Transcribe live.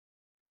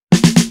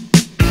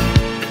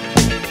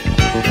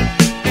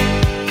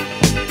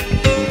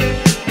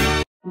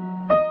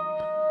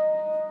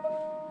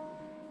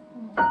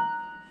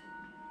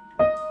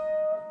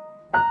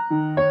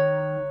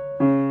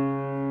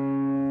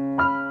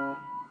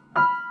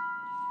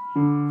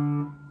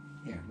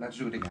Yeah, let's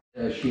do it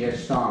again. She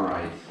has star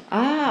eyes.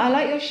 Ah, I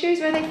like your shoes.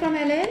 Where are they from,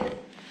 Ellen?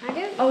 I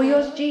don't Oh,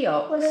 yours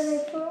Geox. What are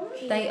they from?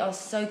 They are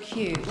so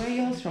cute. Where are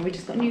yours from? We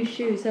just got new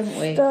shoes, haven't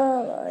we?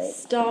 Starlight.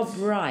 Star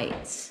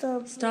Bright.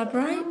 Star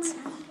Bright?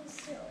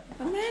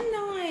 Oh, they're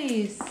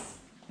nice.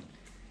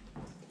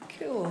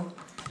 Cool.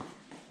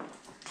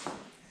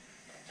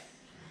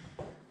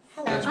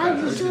 I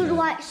just saw the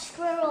white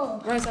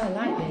squirrel. Rose, I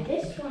like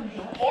this. This one.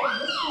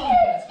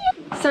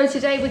 So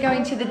today we're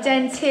going to the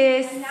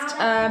dentist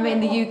in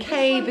the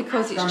UK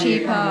because it's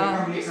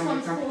cheaper. This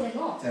one's falling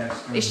off.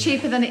 It's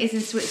cheaper than it is in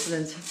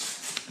Switzerland.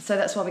 So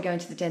that's why we're going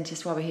to the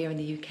dentist while we're here in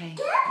the UK.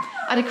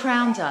 I had a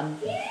crown done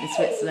in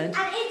Switzerland.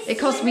 It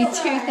cost me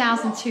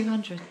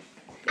 2,200.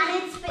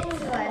 And in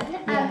Switzerland,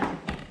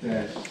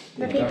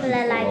 the people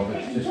are like,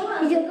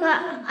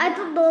 I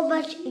don't know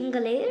much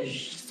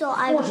English, so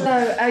I.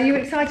 So, are you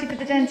excited for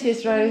the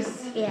dentist,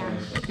 Rose? Yeah.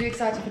 Are you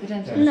excited for the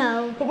dentist?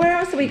 No. But where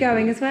else are we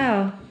going as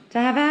well? To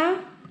have our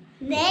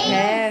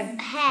Hair. I'm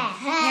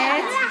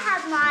gonna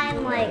have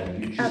mine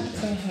like up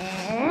to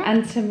here.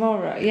 And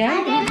tomorrow, I'm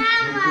yeah? gonna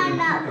have mine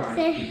up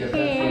to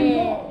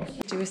here.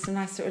 Do with some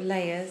nice sort of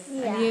layers.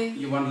 Yeah. And you?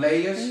 You want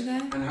layers? Are you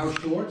there? And how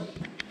short?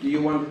 Do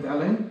you want it,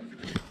 Ellen?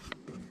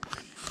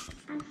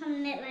 I'm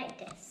holding it like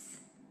this.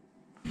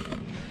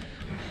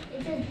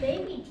 It says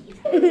baby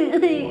teeth.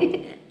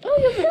 Oh,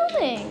 you're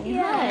filming.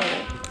 Yeah.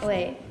 Hi.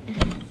 Wait.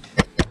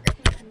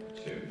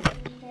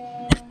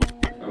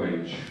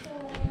 Orange.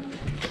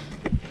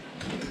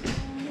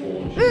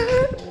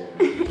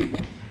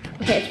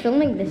 Okay, it's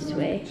filming this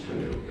way.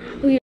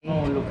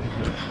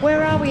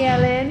 Where are we,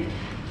 Ellen?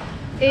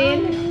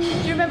 In?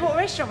 Do you remember what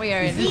restaurant we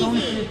are in? It's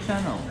only the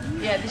channel.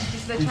 Yeah, this is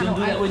just the You channel.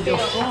 don't do that with your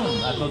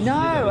phone. I thought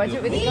No, I do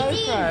it with the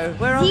GoPro.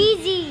 We're on.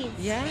 Easy.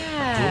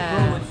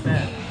 Yeah. What's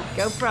that?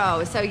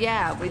 GoPro. So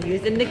yeah, we're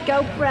using the Where's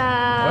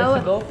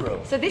GoPro. the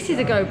GoPro? So this is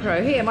a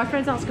GoPro here. My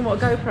friend's asking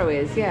what a GoPro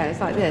is. Yeah, it's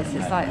like this.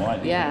 It's like, No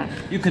idea. yeah.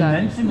 You can So-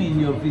 mention me in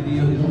your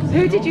video.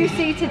 Who did you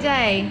see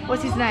today?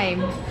 What's his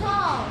name?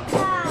 Cow.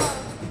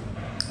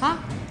 Huh?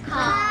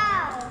 Cow.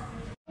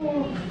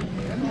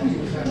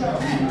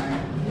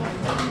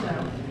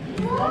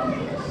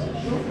 No,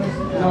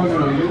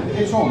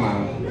 it's all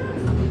now.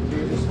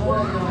 You just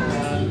hold your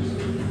hand,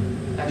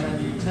 and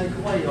then you take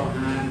away your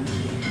hand.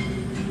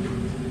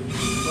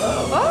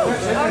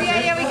 Oh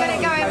yeah, we got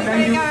it going. We got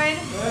it going.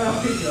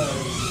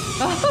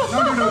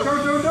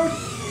 No, don't.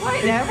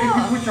 Wait there, If you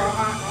what? put your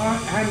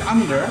hand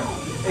under,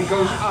 it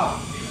goes up.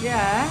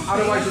 Yeah.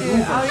 Otherwise it Oh,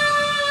 moves.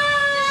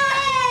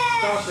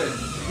 Toss it.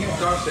 Keep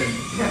tossing.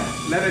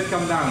 Let it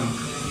come down.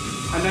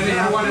 And then if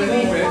you want to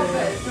move it,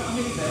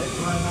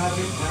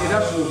 it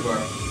does move.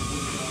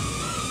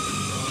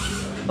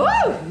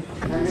 Woo!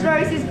 It's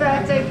Rose's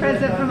birthday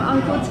present from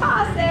Uncle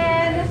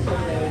Tarsin.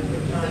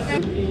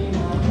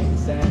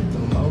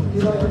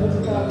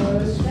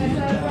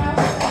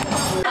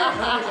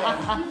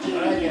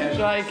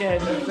 Try again.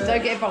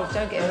 Don't get involved,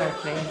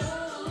 please.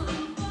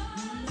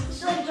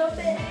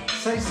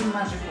 Say some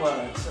magic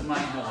words, it might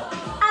help.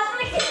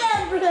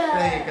 Abracadabra.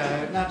 There you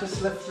go. Now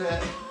just lift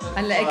it.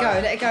 And let it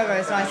go,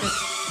 Rose. Nice.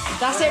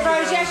 That's it,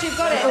 Rose. Yes, you've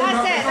got it.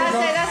 That's it.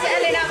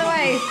 Ellen, out the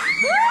way.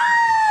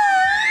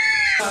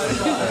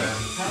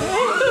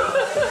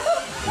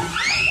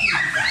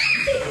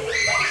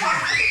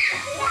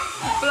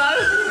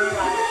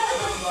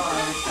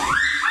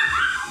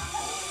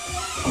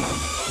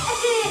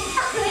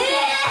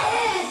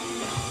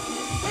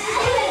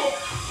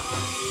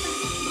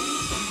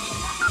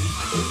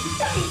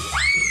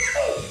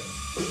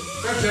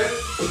 That's it.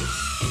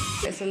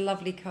 It's a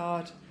lovely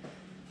card.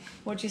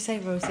 What do you say,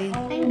 Rosie?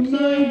 Thank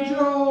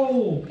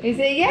you. Is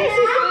it? Yes,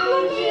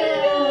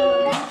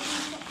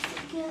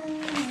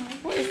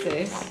 it's What is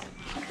this?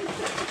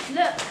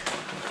 Look.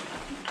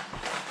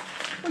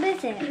 What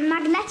is it?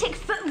 Magnetic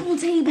football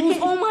tables.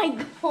 Oh my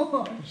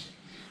gosh.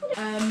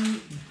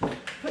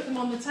 Put them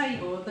on the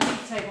table, the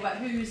league table, about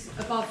who's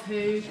above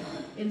who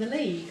in the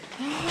league.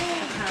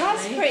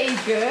 That's pretty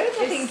good.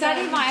 I think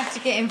Daddy might have to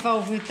get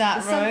involved with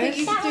that, Something Rose.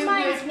 you That should do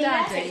reminds with me,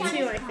 that's Daddy. a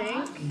too, I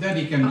think.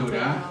 Daddy can do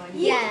that.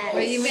 Yeah.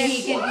 But you mean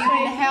you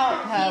can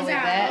help her with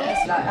it?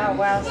 It's like, oh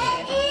wow.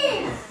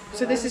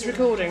 So this is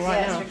recording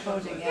right now. It's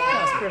recording,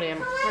 yeah. That's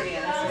brilliant.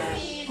 Brilliant,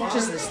 isn't it? What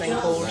is this thing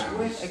called? A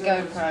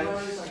GoPro.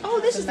 Oh,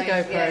 this is the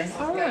GoPro. Yes,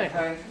 All right.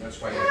 GoPro. That's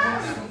why you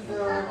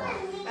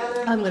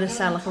I'm going to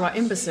sound like a right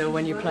imbecile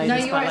when you play No,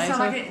 this you won't ballet. sound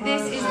like it.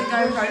 This is the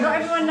GoPro. Not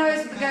everyone knows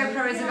what the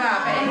GoPro is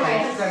about, but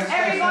anyway.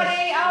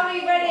 Everybody, are we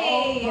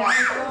ready?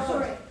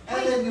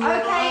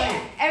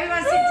 Okay,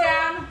 everyone sit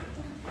down.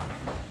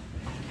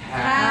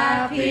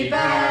 Happy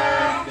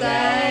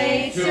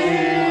birthday to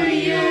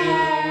you.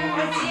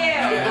 It's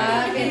you.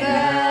 Happy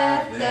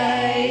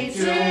birthday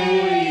to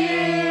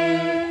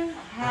you.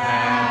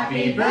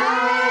 Happy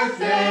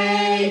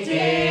birthday,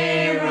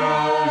 dear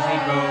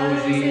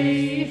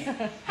Rosie.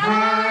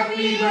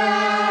 Happy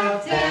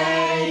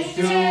birthday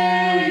to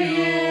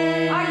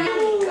you.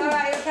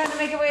 Alright, you're trying to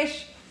make a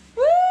wish.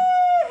 Woo!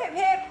 Hip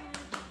hip.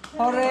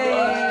 Hooray!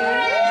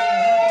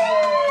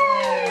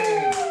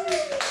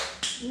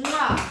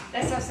 Mwah.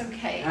 Let's have some some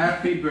cake.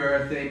 Happy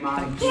birthday,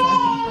 Mum.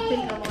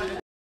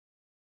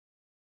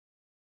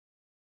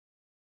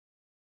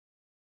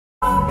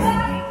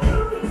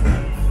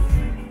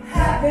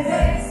 Happy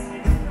days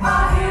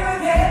are here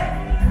again.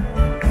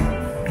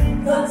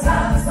 The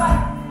time is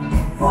right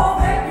for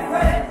making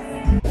friends.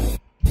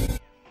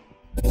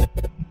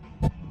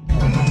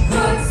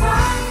 Good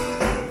time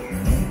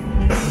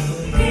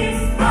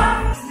is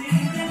up.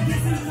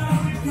 This is all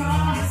we're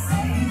gonna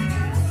see.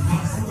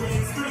 So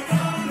it's the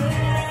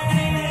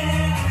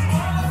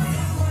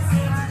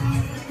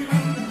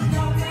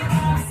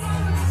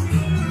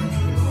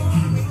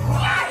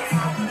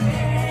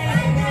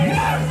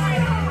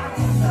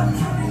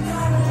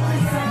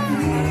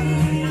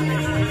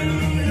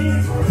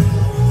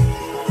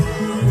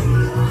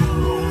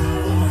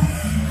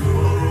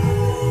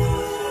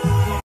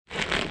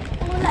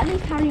Let me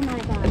carry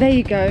my bag. There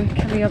you go,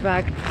 carry your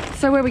bag.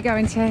 So where are we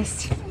going,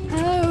 Tess?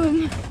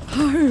 Home.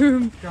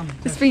 Home.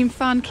 It's been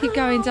fun, keep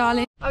going,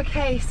 darling.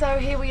 Okay, so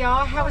here we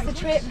are. How was the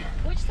trip?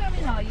 Which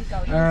terminal are you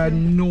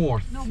going?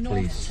 North,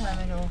 please.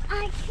 Terminal.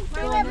 I can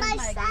do it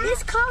myself.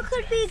 This car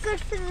could be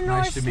good for the north.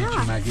 Nice to meet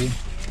you, Maggie.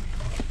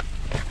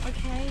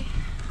 Okay.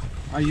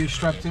 Are you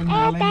strapped in,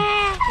 Helen? She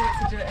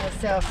wants to do it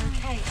herself.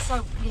 Okay,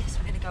 so yes,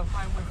 we're going to go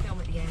home. We'll film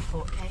at the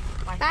airport, okay?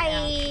 Bye. for now.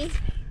 Bye.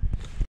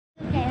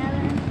 Okay,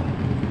 Ellen.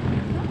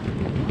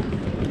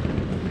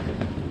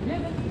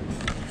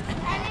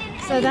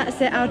 So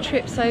that's it, our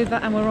trip's over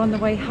and we're on the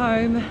way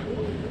home.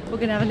 We're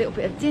going to have a little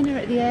bit of dinner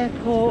at the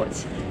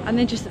airport and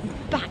then just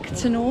back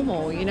to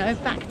normal, you know,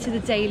 back to the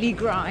daily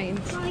grind.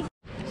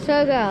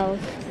 So girls,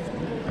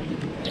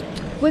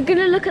 we're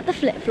gonna look at the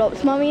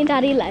flip-flops. Mommy and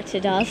Daddy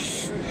lettered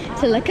us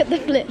to look at the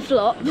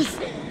flip-flops.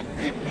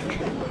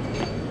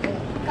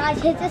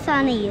 Guys, here's the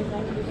sign I use.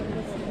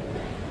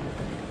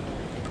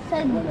 So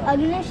I'm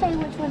going to show you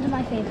which ones are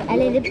my favourite.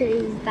 Ellie to put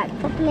his back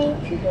properly.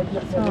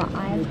 So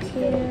I have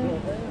two.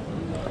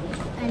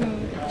 And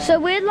then So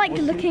we're like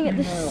looking at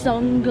the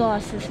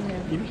sunglasses now.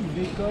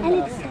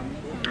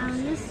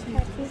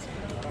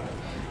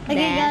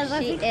 Okay, guys,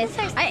 There she is.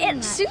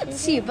 It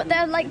suits you, but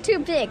they're like too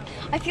big.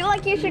 I feel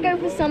like you should go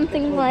for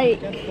something like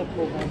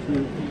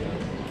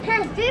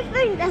Tess, do you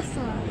think that's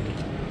one?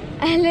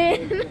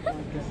 Ellen.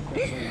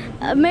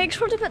 Make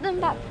sure to put them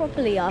back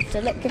properly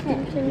after. Look, give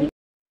them to me.